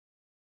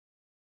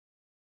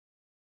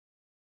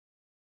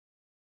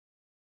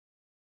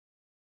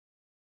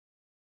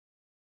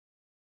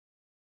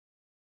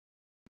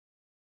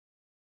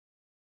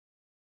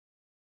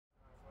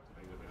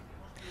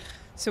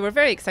So we're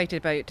very excited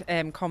about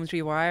Comms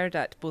Rewired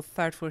at both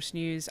Third Force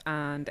News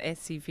and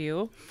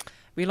SCVO.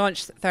 We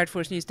launched Third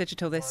Force News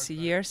Digital this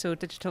year, so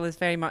digital is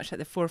very much at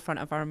the forefront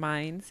of our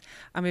minds.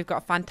 And we've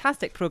got a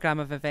fantastic programme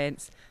of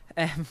events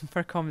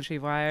for Comms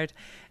Rewired,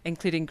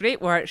 including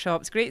great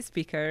workshops, great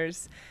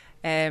speakers,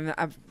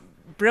 a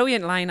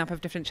brilliant lineup of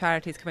different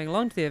charities coming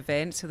along to the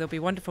event, so there'll be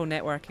wonderful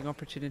networking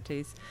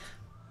opportunities.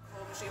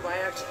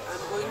 Rewired. I'm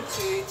going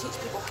to teach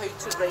people how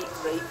to write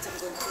right. I'm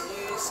going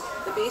to use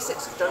the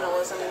basics of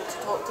journalism to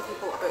talk to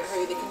people about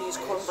how they can use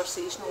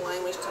conversational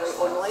language to write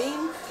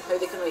online, how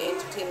they can write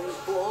entertaining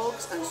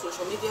blogs and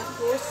social media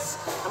posts,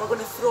 and we're going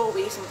to throw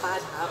away some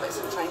bad habits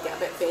and try and get a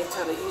bit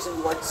better at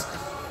using words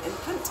in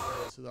print.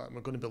 So that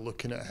we're going to be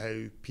looking at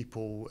how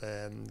people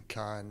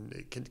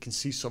can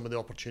see some of the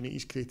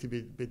opportunities created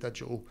by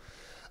digital,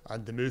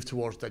 and the move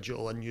towards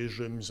digital in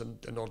newsrooms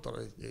in order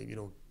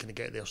to kind of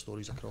get their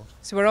stories across.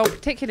 So we're all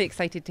particularly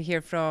excited to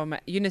hear from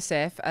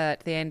UNICEF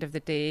at the end of the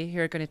day,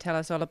 who are going to tell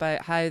us all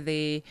about how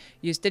they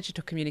use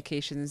digital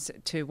communications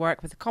to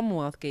work with the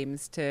Commonwealth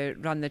Games to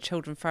run the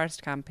Children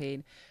First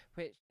campaign,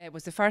 which it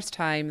was the first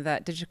time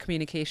that digital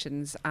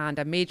communications and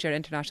a major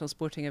international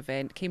sporting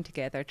event came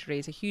together to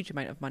raise a huge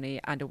amount of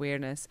money and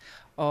awareness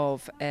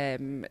of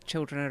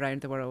children around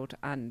the world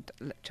and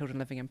children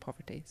living in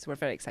poverty. So we're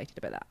very excited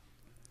about that.